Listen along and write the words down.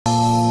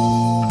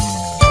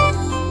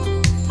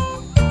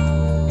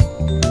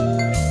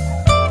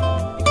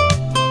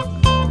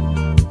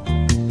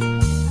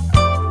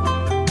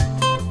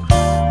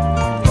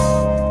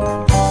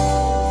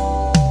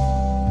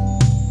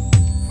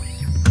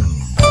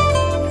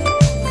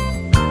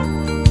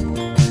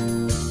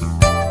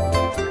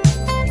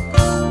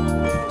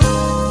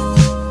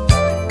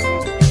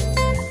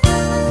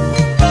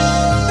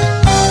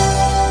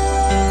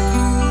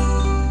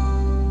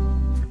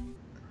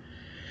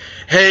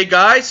Hey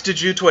guys,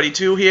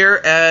 TehJew22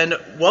 here, and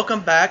welcome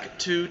back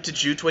to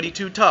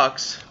TehJew22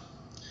 Talks.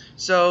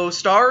 So,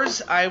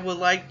 stars, I would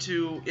like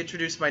to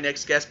introduce my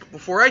next guest, but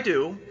before I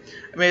do,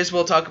 I may as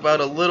well talk about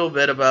a little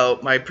bit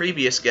about my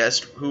previous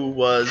guest, who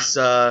was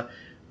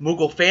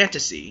Moogle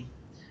Fantasy.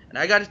 And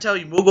I gotta tell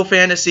you, Moogle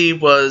Fantasy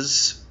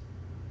was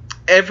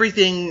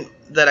everything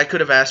that I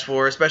could have asked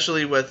for,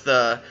 especially with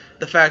the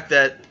fact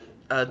that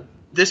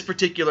this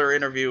particular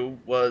interview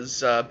was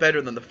better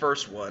than the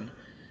first one.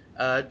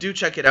 Do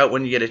check it out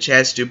when you get a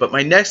chance to. But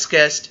my next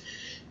guest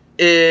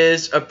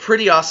is a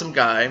pretty awesome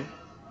guy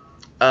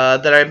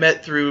that I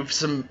met through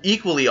some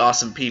equally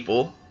awesome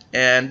people.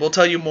 And we'll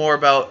tell you more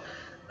about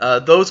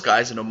those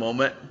guys in a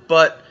moment.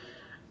 But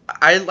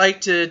I'd like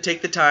to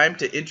take the time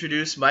to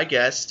introduce my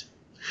guest.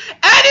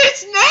 And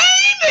his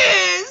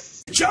name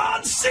is...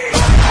 John C.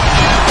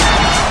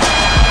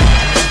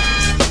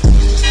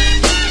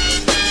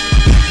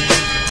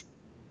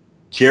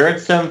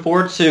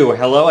 Jaret742.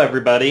 Hello,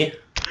 everybody.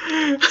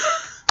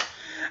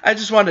 I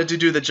just wanted to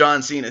do the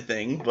John Cena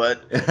thing,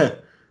 but...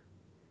 That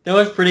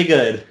was pretty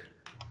good.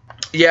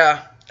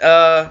 Yeah.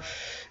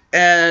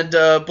 And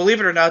believe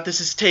it or not,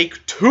 this is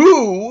take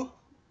 2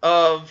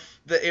 of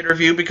the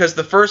interview, because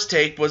the first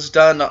take was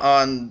done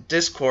on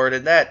Discord,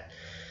 and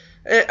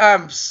I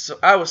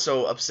was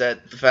so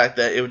upset the fact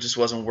that it just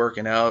wasn't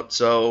working out.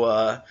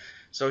 So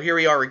here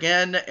we are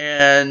again,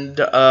 and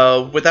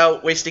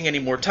without wasting any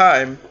more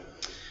time,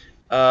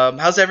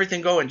 how's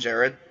everything going,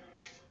 Jared?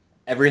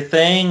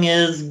 Everything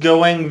is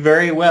going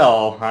very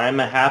well. I'm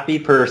a happy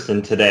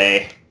person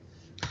today.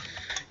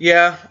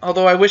 Yeah,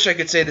 although I wish I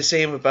could say the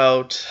same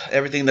about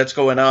everything that's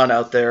going on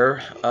out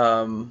there.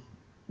 As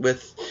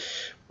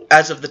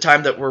of the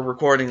time that we're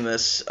recording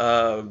this,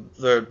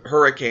 the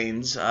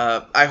hurricanes.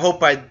 I hope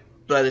by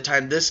the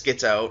time this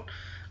gets out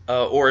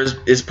or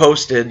is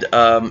posted,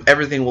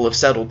 everything will have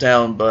settled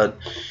down. But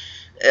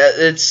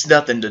it's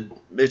nothing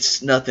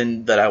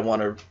that I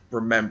want to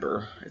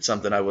remember. It's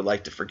something I would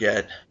like to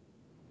forget.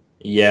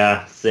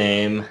 Yeah,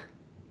 same.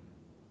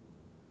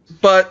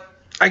 But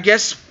I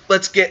guess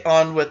let's get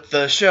on with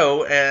the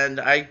show, and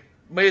I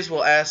may as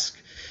well ask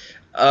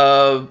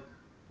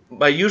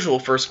my usual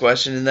first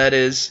question, and that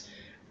is,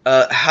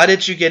 how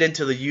did you get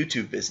into the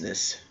YouTube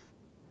business?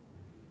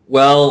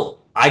 Well,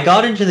 I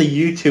got into the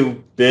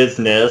YouTube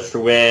business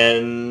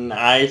when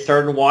I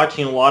started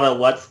watching a lot of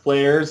Let's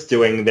Players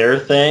doing their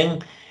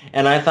thing,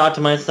 and I thought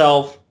to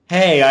myself,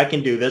 hey, I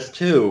can do this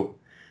too.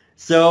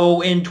 So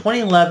in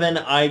 2011,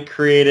 I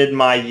created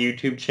my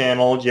YouTube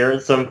channel,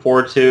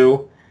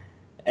 Jaret742,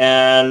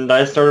 and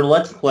I started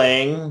Let's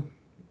Playing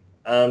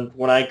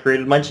when I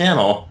created my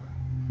channel.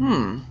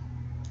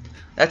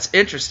 That's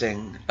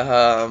interesting.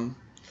 I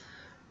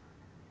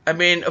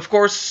mean, of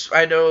course,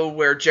 I know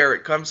where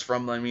Jaret comes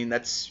from. I mean,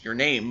 that's your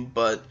name,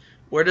 but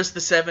where does the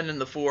 7 and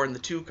the 4 and the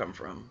 2 come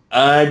from?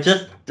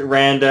 Just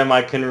random.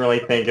 I couldn't really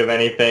think of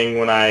anything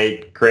when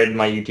I created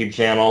my YouTube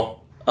channel.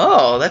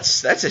 Oh,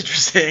 that's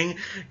interesting,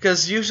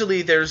 because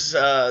usually there's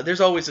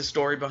always a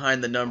story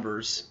behind the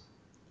numbers.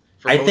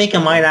 I think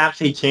I might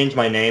actually change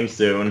my name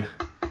soon.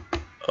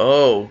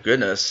 Oh,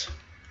 goodness.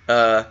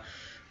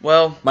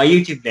 Well... My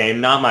YouTube name,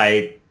 not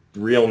my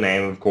real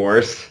name, of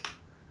course.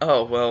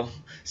 Oh, well,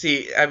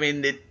 see, I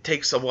mean, it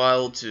takes a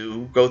while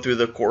to go through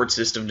the court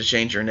system to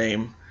change your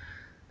name.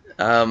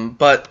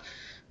 But,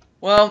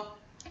 well,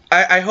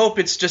 I hope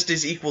it's just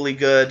as equally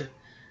good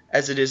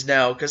as it is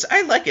now, because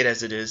I like it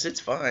as it is. It's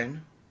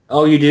fine.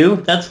 Oh, you do?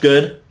 That's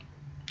good.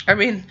 I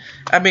mean,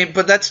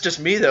 but that's just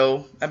me,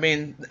 though. I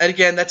mean, and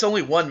again, that's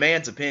only one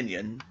man's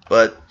opinion,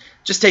 but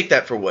just take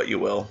that for what you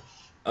will.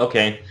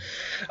 Okay.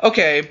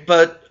 Okay,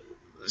 but,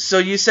 so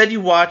you said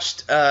you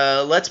watched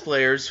Let's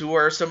Players. Who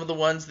are some of the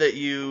ones that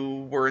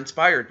you were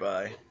inspired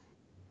by?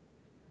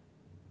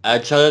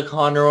 Chugga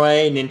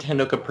Conroy,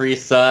 Nintendo Capri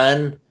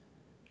Sun,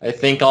 I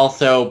think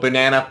also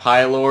Banana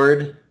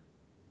Pylord.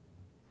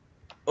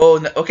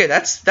 Oh, okay,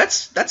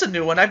 that's a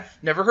new one. I've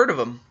never heard of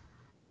him.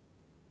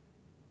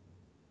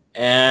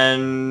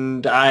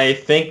 And I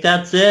think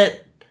that's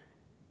it.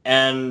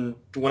 And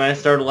when I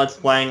started Let's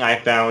Playing, I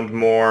found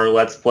more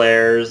Let's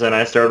Players, and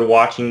I started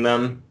watching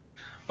them.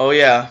 Oh,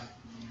 yeah.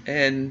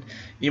 And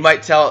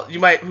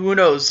who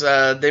knows,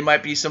 they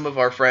might be some of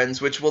our friends,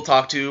 which we'll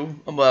talk to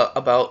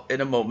about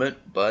in a moment,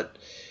 but,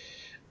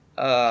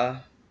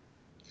 I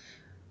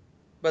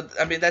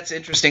mean, that's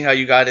interesting how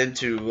you got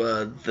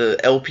into, the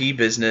LP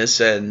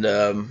business, and,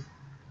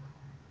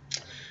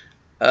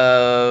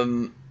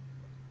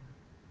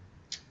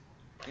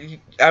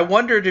 I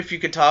wondered if you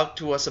could talk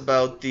to us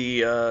about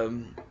the,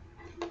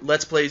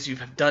 Let's Plays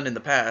you've done in the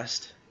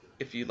past,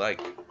 if you'd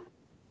like.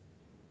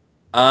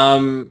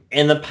 In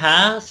the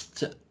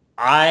past,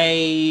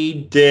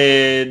 I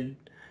did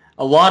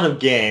a lot of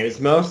games,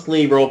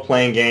 mostly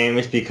role-playing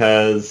games,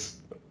 because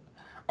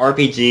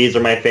RPGs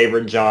are my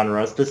favorite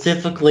genre,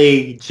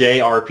 specifically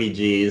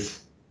JRPGs.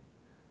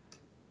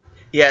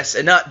 Yes,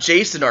 and not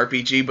Jason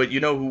RPG, but you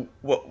know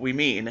what we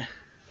mean.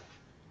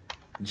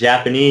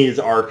 Japanese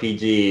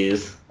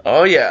RPGs.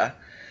 Oh, yeah.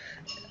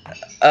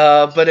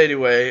 But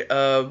anyway,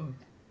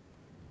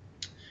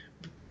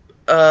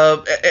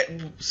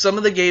 some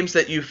of the games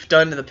that you've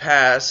done in the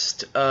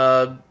past,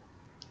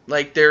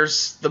 like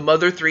there's the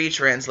Mother 3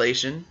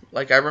 translation.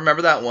 Like I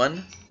remember that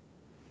one.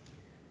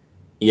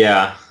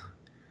 Yeah.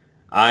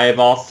 I've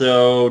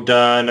also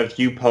done a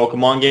few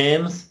Pokemon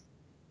games.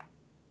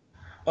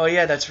 Oh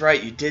yeah, that's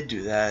right. You did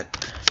do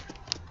that.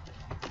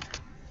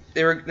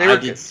 They were I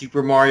good. did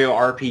Super Mario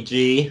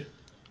RPG.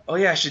 Oh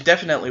yeah, I should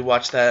definitely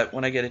watch that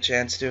when I get a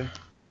chance to.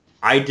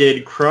 I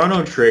did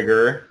Chrono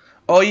Trigger.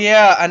 Oh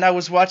yeah, and I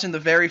was watching the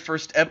very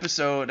first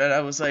episode, and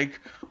I was like,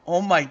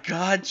 "Oh my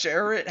God,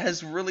 Jaret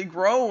has really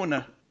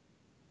grown."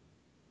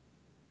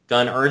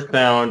 Done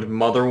Earthbound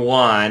Mother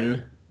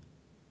 1.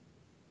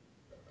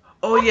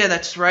 Oh yeah,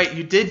 that's right.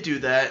 You did do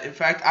that. In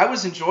fact, I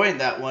was enjoying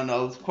that one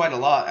quite a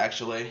lot,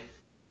 actually.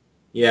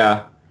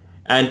 Yeah.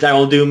 And I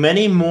will do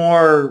many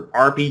more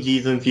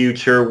RPGs in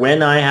future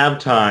when I have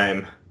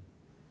time.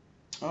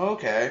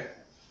 Okay.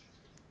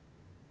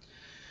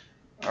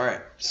 All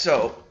right.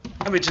 So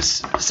let me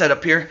just set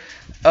up here.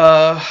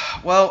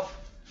 Well,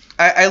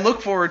 I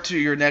look forward to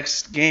your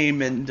next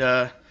game, and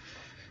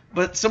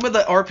but some of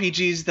the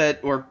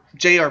RPGs or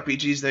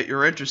JRPGs that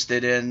you're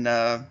interested in.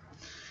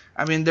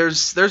 I mean, there's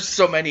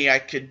so many.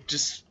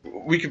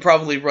 We could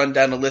probably run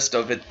down a list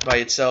of it by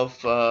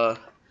itself.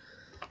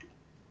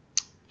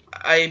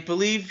 I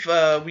believe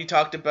we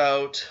talked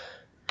about,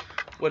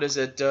 what is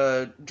it,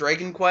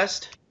 Dragon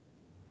Quest?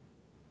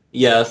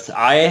 Yes,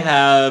 I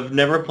have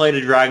never played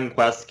a Dragon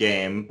Quest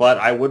game, but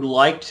I would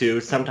like to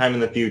sometime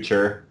in the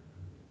future.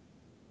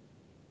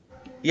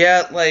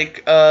 Yeah,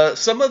 like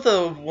some of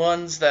the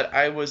ones that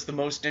I was the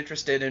most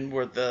interested in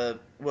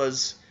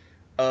was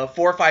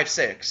 4, 5,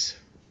 6.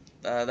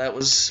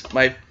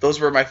 Those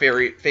were my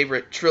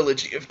favorite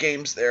trilogy of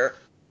games there.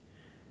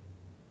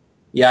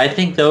 Yeah, I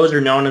think those are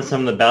known as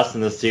some of the best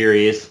in the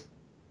series.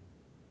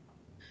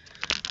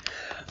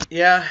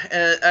 Yeah,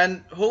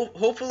 and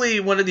hopefully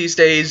one of these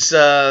days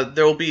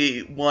there will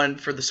be one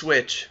for the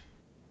Switch.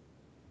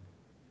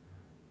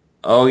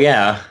 Oh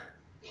yeah.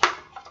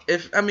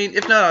 If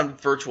not on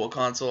Virtual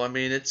Console, I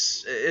mean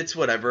it's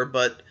whatever,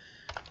 but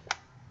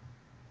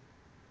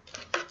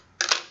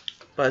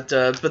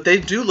they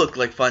do look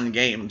like fun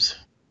games.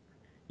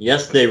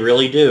 Yes, they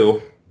really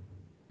do.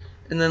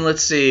 And then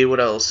let's see what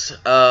else.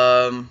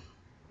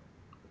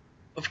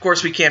 Of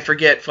course we can't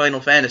forget Final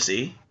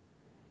Fantasy.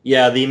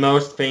 Yeah, the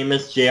most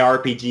famous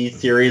JRPG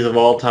series of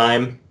all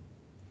time.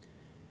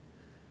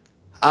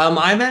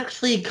 I'm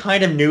actually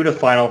kind of new to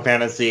Final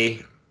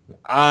Fantasy.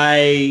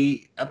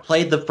 I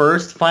played the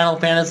first Final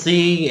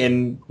Fantasy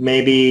in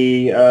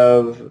maybe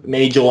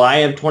July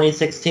of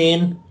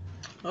 2016,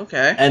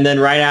 Okay. and then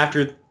right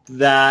after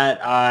that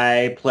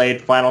I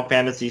played Final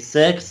Fantasy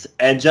 6,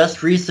 and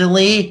just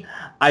recently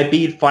I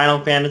beat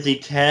Final Fantasy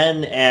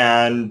 10,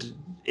 and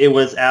it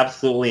was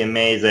absolutely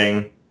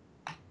amazing.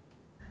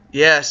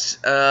 Yes.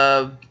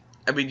 I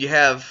mean, you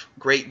have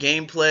great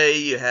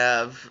gameplay. You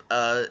have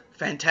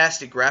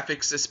fantastic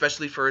graphics,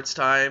 especially for its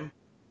time.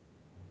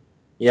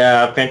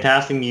 Yeah,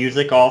 fantastic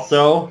music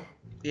also.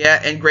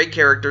 Yeah, and great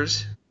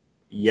characters.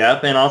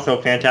 Yep, and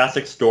also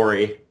fantastic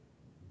story.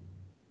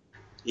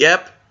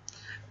 Yep.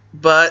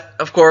 But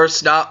of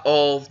course, not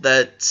all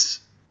that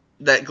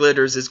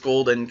glitters is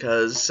golden,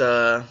 because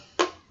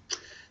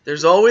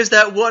there's always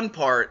that one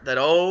part that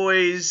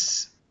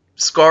always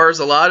scars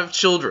a lot of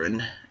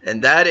children,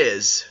 and that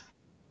is.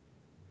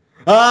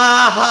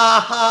 Ah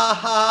ha ha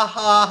ha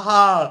ha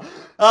ha!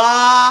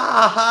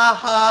 Ah ha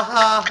ha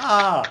ha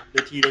ha!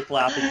 The cheetah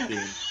clapping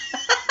scene.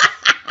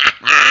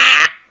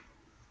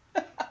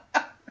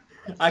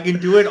 I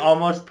can do it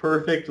almost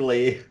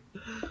perfectly.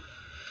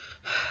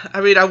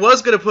 I mean, I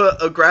was gonna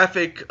put a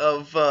graphic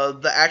of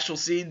the actual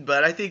scene,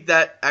 but I think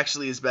that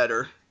actually is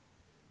better.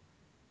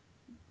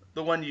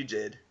 The one you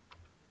did.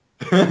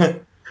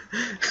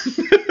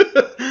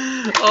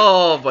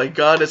 Oh my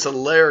God, it's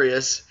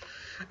hilarious.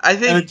 I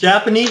think. And the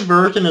Japanese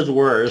version is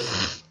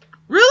worse.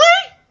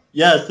 Really?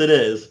 Yes, it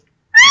is.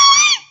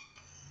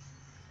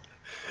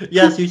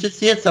 Yes, you should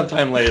see it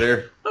sometime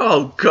later.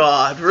 Oh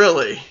God,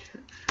 really?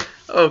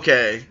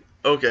 Okay,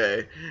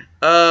 okay.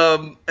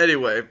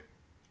 Anyway,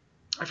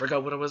 I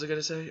forgot what I was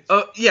gonna say.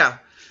 Oh yeah.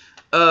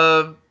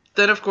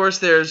 Then of course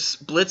there's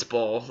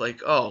Blitzball.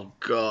 Like, oh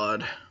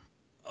God.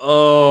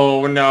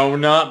 Oh no,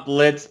 not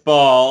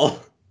Blitzball.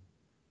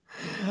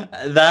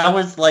 That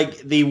was like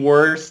the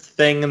worst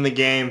thing in the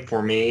game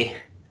for me.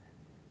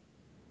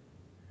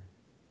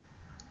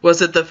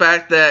 Was it the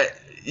fact that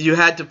you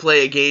had to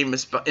play a game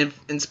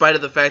in spite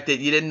of the fact that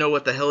you didn't know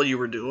what the hell you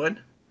were doing?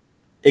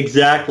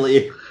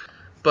 Exactly.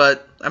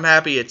 But I'm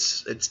happy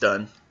it's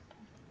done.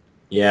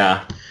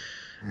 Yeah.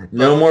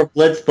 No more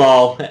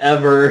Blitzball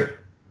ever.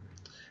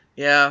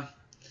 Yeah.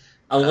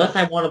 Unless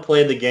I want to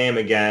play the game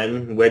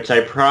again, which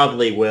I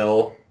probably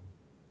will.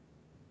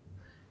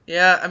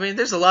 Yeah, I mean,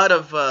 there's a lot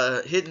of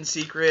hidden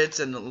secrets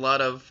and a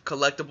lot of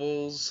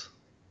collectibles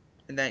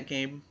in that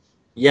game.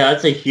 Yeah,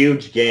 it's a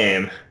huge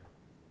game.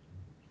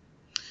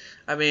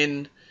 I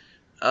mean,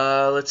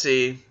 let's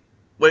see.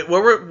 Wait,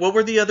 what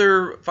were the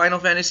other Final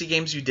Fantasy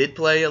games you did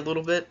play a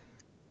little bit?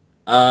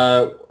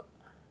 Uh,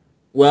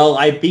 Well,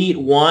 I beat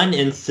 1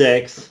 and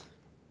 6.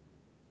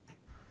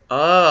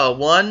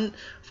 One.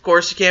 Of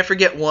course, you can't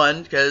forget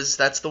one because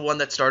that's the one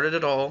that started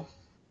it all.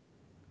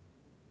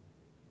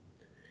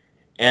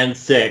 And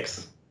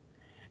 6.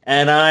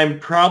 And I'm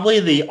probably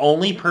the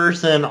only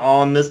person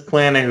on this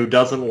planet who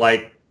doesn't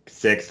like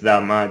 6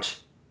 that much.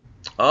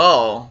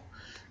 Oh.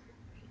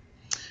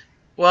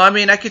 Well, I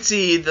mean, I could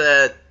see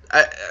that.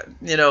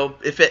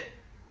 If it,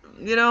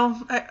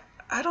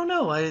 I don't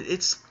know.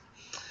 It's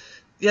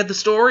yeah. The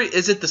story,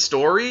 is it the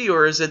story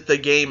or is it the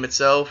game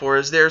itself, or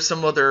is there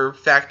some other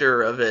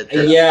factor of it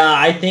that? Yeah,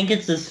 I think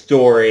it's a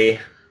story.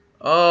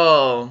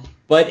 Oh.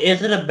 But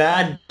is it a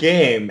bad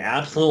game?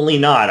 Absolutely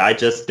not. I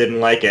just didn't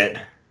like it.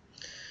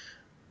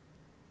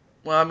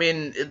 Well, I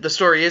mean, the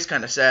story is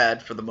kind of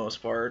sad for the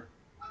most part.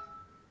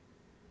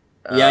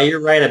 Yeah, Uh, you're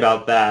right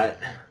about that.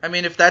 I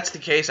mean, if that's the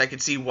case, I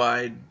could see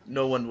why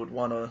no one would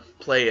want to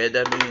play it.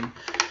 I mean,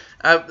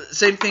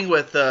 same thing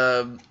with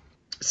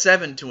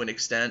 7 to an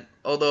extent,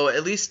 although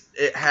at least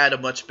it had a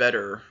much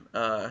better,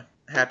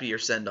 happier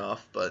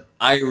send-off. But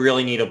I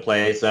really need to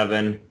play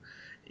 7.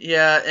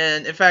 yeah,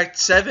 and in fact,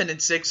 7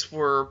 and 6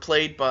 were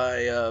played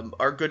by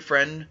our good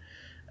friend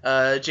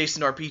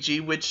Jason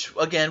RPG, which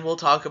again we'll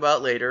talk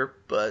about later,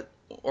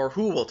 or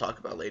who we'll talk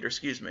about later,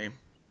 excuse me.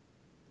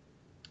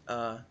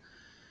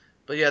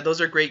 But yeah,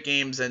 those are great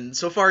games, and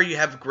so far you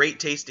have great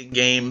tasting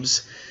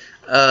games,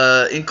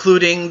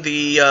 including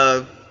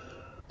the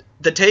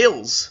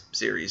Tales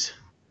series.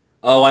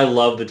 Oh, I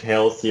love the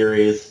Tales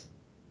series.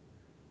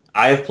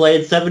 I've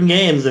played 7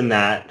 games in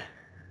that.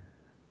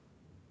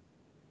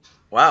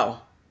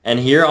 Wow. And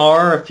here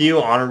are a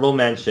few honorable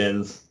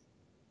mentions.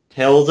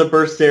 Tales of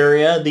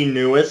Berseria, the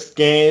newest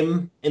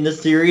game in the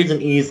series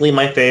and easily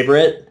my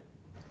favorite.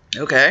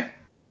 Okay.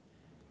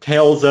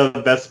 Tales of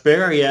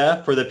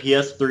Vesperia for the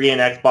PS3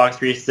 and Xbox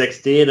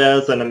 360. It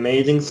has an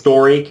amazing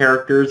story,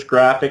 characters,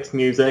 graphics,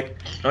 music.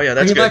 Oh yeah,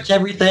 that's pretty good. much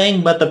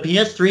everything, but the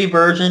PS3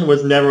 version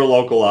was never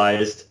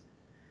localized.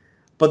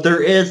 But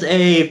there is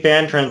a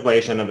fan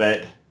translation of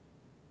it.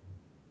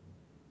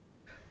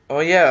 Oh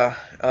yeah.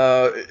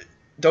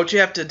 Don't you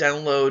have to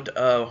download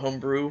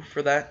Homebrew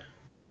for that?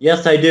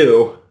 Yes, I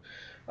do.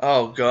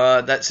 Oh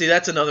god, that's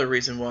another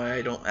reason why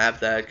I don't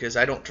have that, because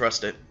I don't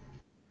trust it.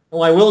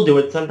 Well, I will do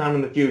it sometime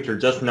in the future,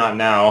 just not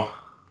now.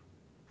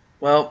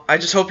 Well, I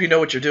just hope you know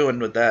what you're doing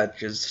with that,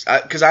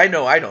 because I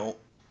know I don't.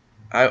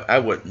 I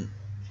wouldn't.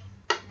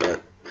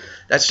 But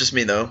that's just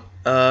me though.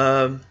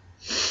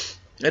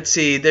 Let's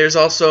see. There's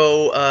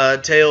also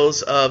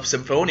Tales of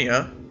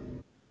Symphonia.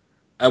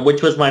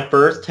 Which was my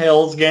first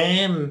Tales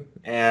game,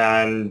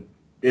 and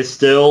is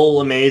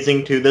still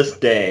amazing to this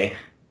day.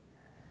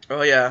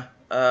 Oh yeah.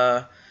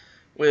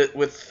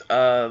 With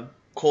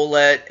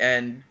Colette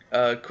and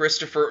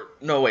Christopher.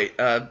 No wait.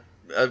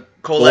 Colette.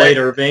 Lloyd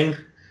Irving.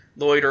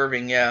 Lloyd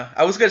Irving. Yeah.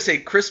 I was gonna say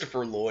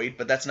Christopher Lloyd,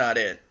 but that's not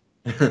it.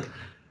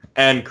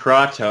 And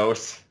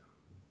Kratos.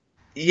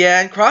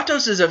 Yeah, and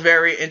Kratos is a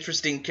very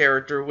interesting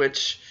character,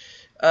 which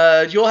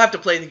you'll have to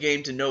play the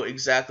game to know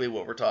exactly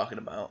what we're talking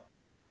about.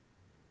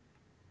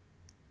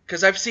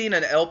 Because I've seen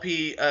an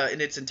LP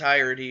in its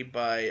entirety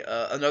by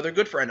another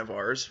good friend of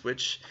ours,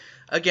 which,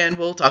 again,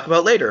 we'll talk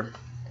about later.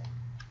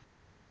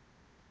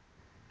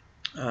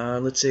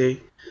 Let's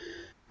see.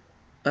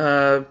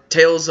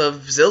 Tales of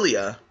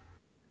Xillia.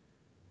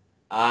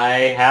 I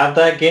have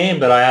that game,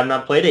 but I have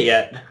not played it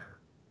yet.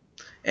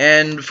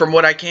 And from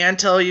what I can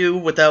tell you,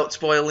 without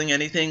spoiling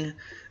anything,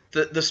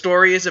 the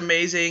story is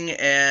amazing,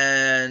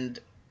 and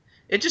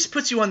it just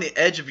puts you on the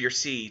edge of your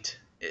seat,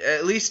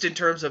 at least in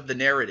terms of the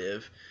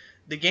narrative.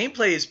 The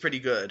gameplay is pretty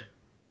good.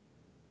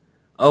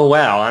 Oh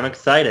wow, I'm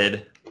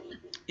excited.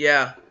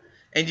 Yeah,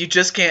 and you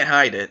just can't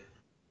hide it.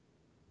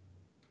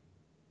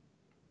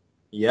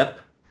 Yep.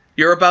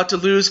 You're about to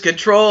lose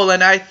control,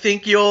 and I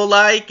think you'll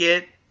like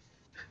it.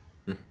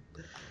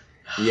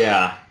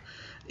 Yeah.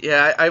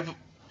 Yeah,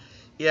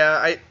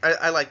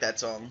 I like that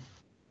song.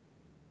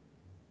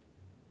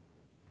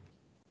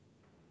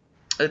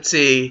 Let's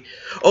see.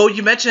 Oh,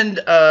 you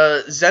mentioned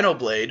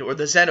Xenoblade, or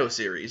the Xeno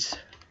series.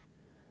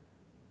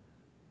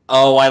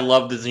 Oh, I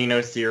love the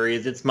Xeno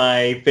series. It's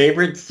my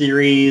favorite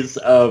series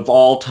of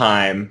all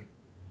time.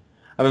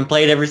 I haven't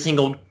played every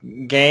single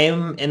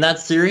game in that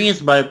series,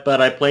 but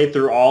I played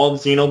through all of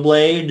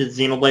Xenoblade,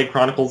 Xenoblade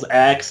Chronicles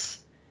X,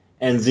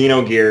 and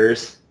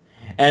Xenogears.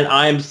 And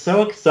I'm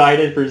so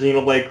excited for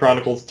Xenoblade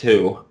Chronicles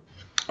 2.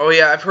 Oh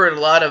yeah, I've heard a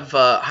lot of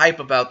hype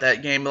about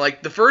that game.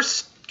 Like, the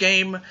first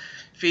game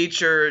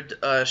featured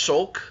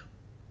Shulk.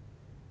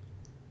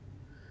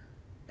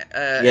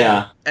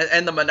 Yeah.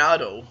 And the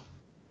Monado.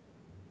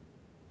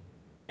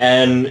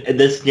 And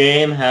this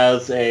game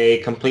has a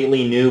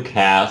completely new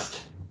cast.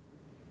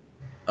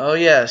 Oh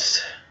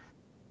yes.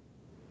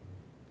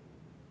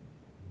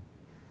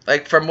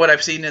 Like, from what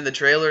I've seen in the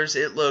trailers,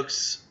 it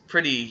looks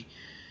pretty,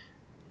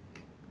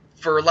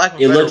 for lack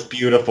of It better, looks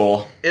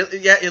beautiful.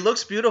 it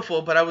looks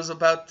beautiful, but I was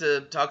about to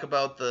talk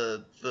about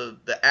the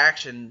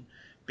action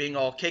being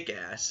all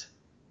kick-ass.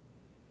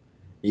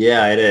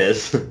 Yeah, it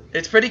is.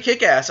 It's pretty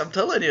kick-ass, I'm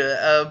telling you.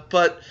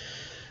 But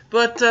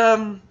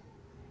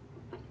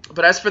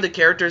But as for the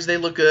characters, they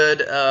look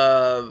good.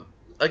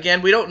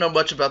 Again, we don't know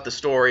much about the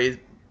story,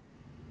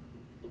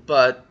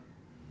 but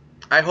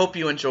I hope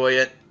you enjoy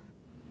it.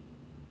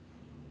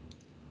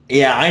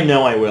 Yeah, I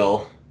know I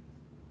will.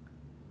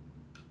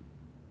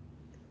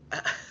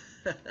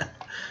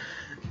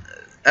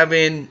 I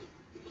mean,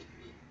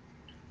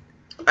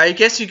 I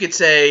guess you could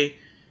say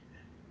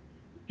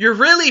you're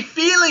really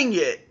feeling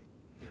it.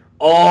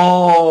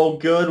 Oh,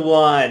 good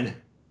one.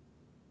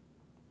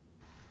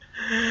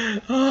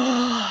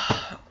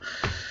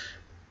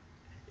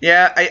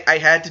 Yeah, I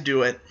had to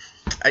do it.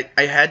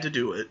 I had to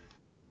do it.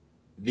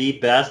 The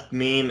best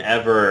meme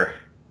ever.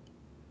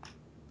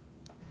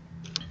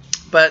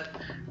 But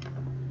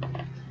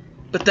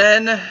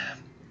then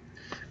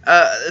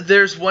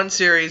there's one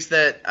series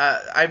that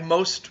I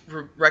most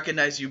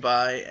recognize you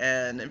by,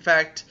 and in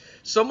fact,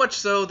 so much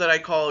so that I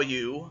call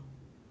you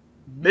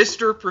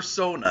Mr.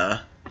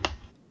 Persona.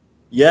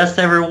 Yes,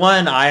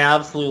 everyone, I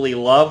absolutely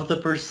love the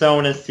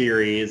Persona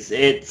series.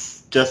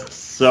 It's just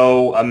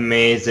so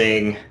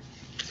amazing.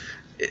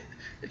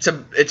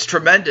 It's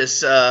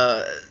tremendous.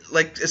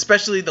 Like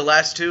especially the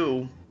last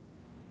two.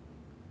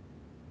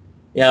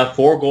 Yeah,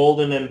 4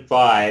 Golden and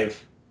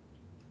 5.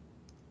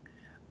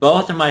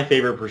 Both are my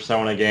favorite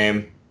Persona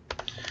game.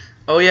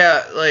 Oh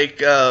yeah,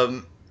 like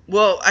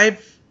well,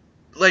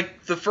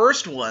 like the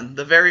first one,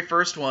 the very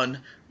first one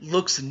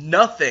looks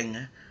nothing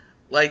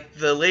like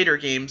the later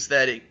games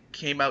that it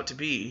came out to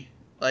be.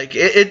 Like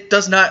it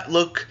does not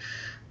look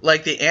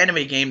like the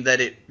anime game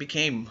that it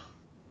became.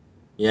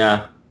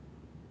 Yeah.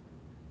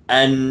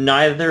 And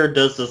neither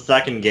does the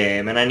second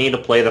game, and I need to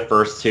play the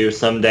first two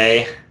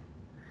someday.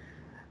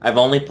 I've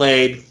only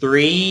played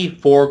 3,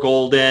 4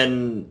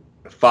 Golden,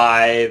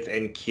 5,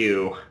 and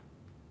Q.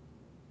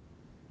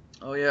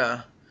 Oh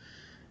yeah.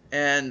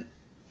 And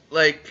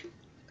like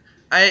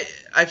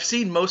I've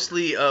seen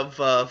mostly of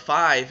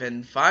 5,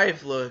 and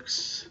 5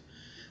 looks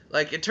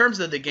like in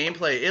terms of the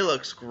gameplay, it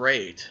looks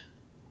great.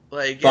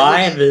 Like it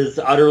 5 looks, is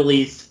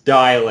utterly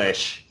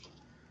stylish.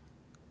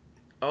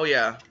 oh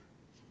yeah.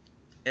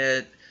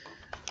 It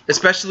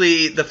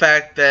especially the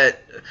fact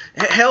that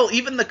hell,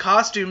 even the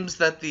costumes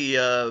that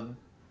the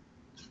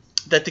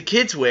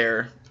kids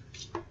wear,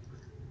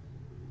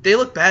 they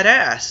look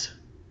badass.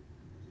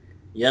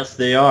 Yes,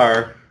 they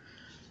are.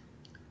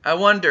 I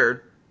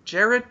wonder,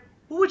 Jared,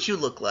 what would you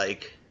look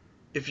like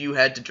if you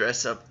had to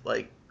dress up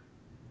like?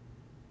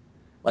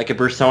 Like a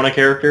Persona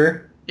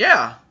character?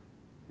 Yeah,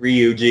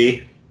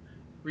 Ryuji.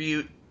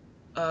 Ryu.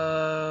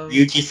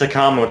 Ryuji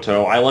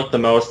Sakamoto. I look the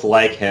most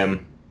like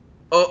him.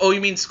 Oh,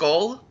 you mean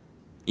Skull?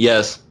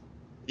 Yes.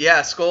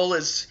 Yeah, Skull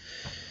is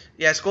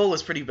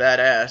pretty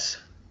badass.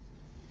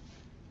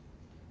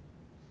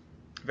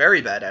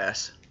 Very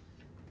badass.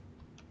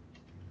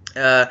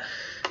 And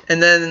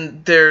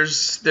then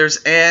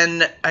there's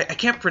Anne. I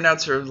can't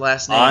pronounce her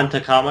last name. An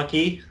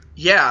Takamaki?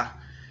 Yeah,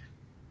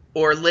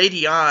 or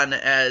Lady An,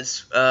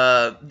 as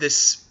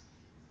this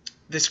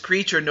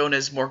creature known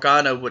as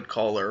Morgana would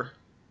call her.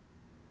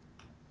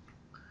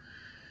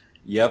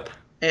 Yep.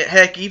 And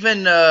heck,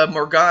 even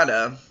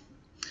Morgana,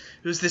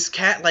 who's this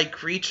cat-like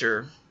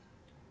creature.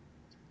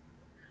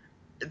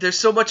 There's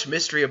so much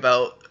mystery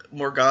about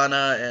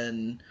Morgana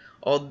and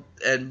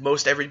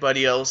most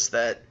everybody else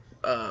that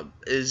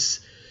is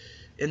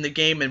in the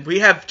game, and we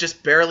have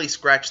just barely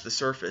scratched the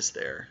surface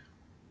there.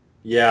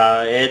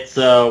 Yeah, it's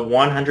a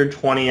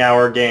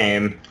 120-hour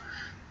game.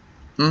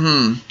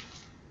 Mm-hmm.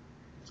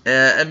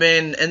 I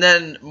mean, and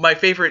then my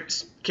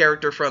favorite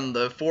character from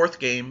the fourth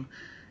game,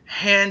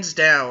 hands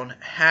down,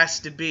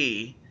 has to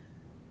be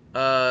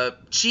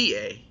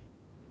Chie.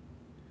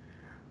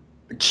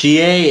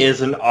 Chie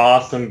is an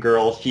awesome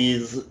girl.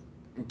 She's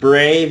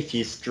brave,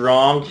 she's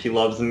strong, she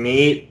loves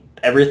meat.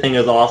 Everything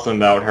is awesome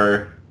about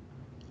her.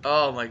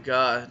 Oh my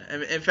god. I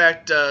mean, in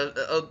fact,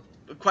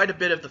 quite a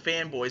bit of the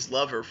fanboys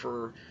love her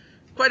for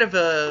quite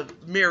a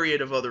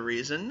myriad of other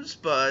reasons,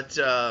 but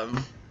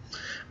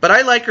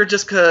I like her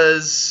just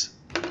because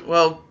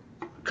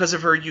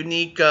of her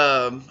unique,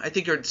 I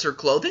think it's her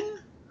clothing?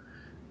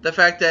 The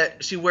fact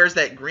that she wears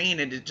that green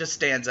and it just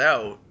stands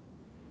out.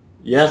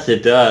 Yes,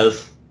 it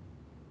does.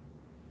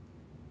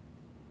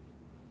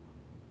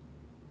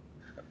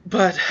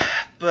 But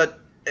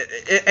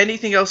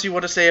anything else you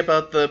want to say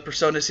about the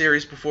Persona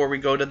series before we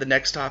go to the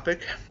next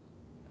topic?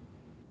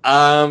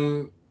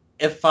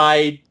 If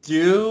I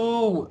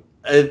do,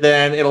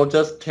 then it'll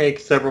just take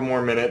several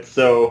more minutes,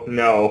 so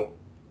no.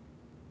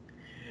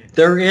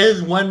 There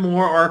is one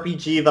more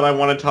RPG that I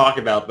want to talk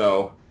about,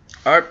 though.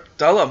 Alright,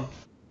 tell them.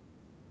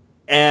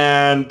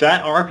 And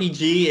that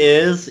RPG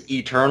is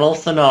Eternal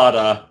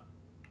Sonata.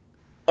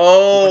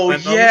 Oh, One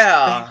of my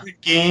yeah. most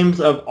favorite games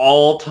of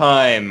all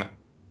time.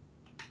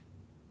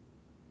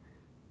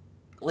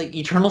 Like,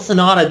 Eternal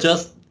Sonata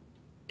just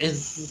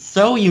is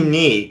so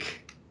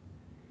unique.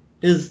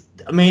 His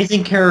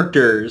amazing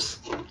characters.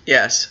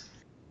 Yes.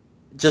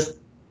 Just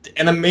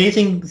an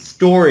amazing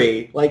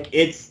story. Like,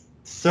 it's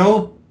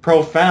so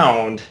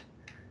profound.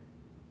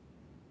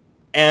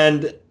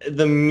 And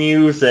the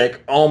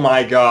music, oh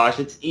my gosh,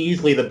 it's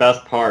easily the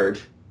best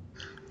part.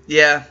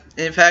 Yeah,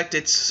 in fact,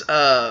 it's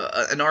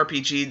an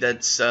RPG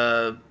that's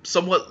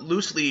somewhat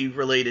loosely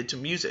related to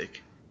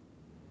music.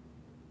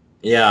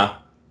 Yeah.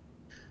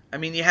 I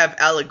mean, you have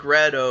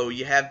allegretto,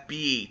 you have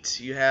beat,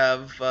 you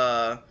have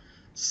Folk.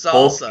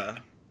 salsa,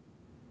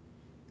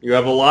 You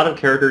have a lot of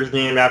characters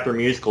named after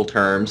musical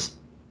terms.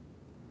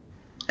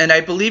 and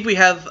I believe we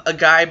have a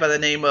guy by the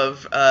name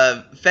of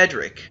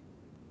Frederick,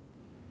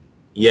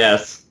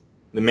 Yes.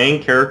 The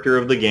main character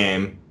of the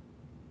game.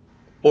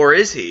 or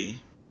is he?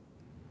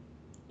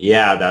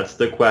 Yeah, that's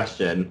the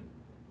question.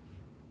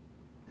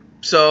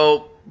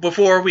 So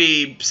before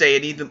we say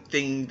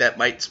anything that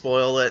might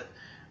spoil it,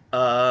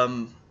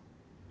 um,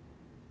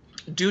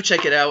 do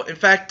check it out. In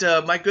fact,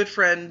 my good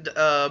friend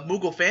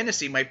Moogle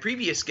Fantasy, my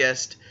previous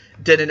guest,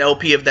 did an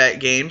LP of that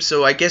game.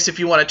 So I guess if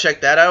you want to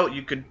check that out,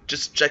 you could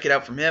just check it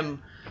out from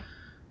him,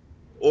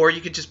 or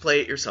you could just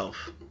play it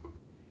yourself.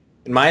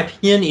 In my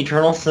opinion,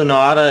 Eternal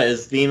Sonata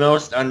is the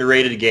most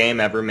underrated game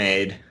ever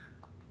made.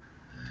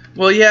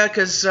 Well, yeah,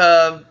 because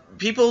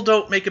people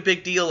don't make a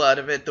big deal out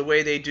of it the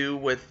way they do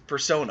with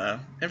Persona,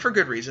 and for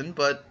good reason.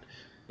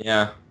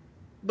 Yeah.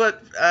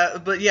 But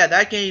yeah,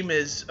 that game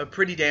is a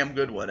pretty damn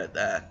good one at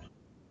that.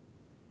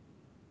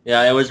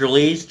 Yeah, it was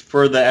released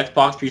for the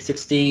Xbox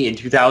 360 in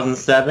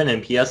 2007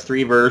 and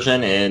PS3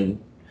 version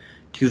in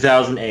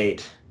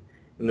 2008.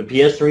 And the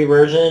PS3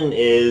 version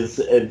is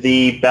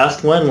the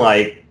best one,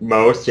 like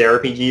most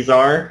JRPGs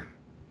are.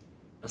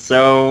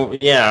 So,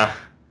 yeah,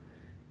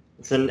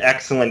 it's an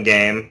excellent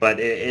game, but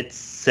it's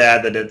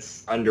sad that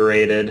it's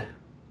underrated.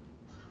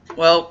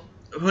 Well,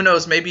 who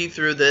knows? Maybe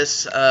through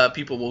this,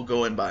 people will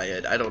go and buy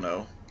it. I don't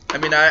know. I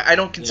mean, I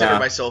don't consider Yeah.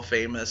 myself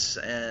famous,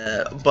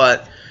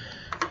 but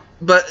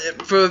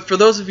for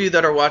those of you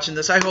that are watching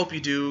this, I hope you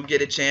do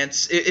get a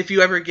chance. If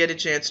you ever get a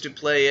chance to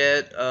play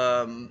it,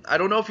 I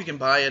don't know if you can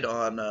buy it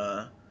on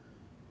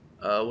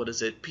what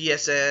is it,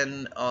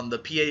 PSN on the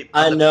PA.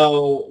 I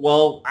know.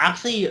 Well,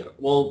 actually,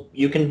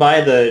 you can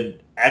buy the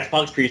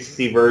Xbox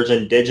 360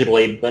 version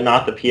digitally, but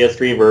not the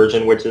PS3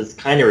 version, which is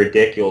kind of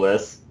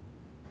ridiculous.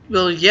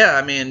 Well, yeah,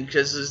 I mean,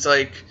 because it's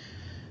like,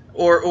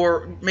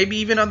 or maybe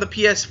even on the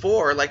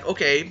PS4. Like,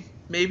 okay,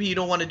 maybe you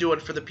don't want to do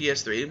it for the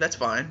PS3. That's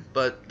fine,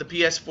 but the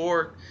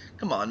PS4,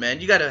 come on, man,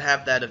 you got to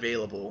have that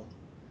available.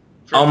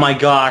 Oh my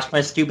People. gosh,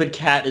 my stupid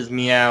cat is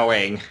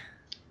meowing.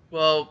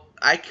 Well,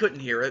 I couldn't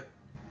hear it,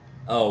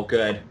 Oh,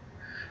 good.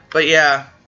 but yeah.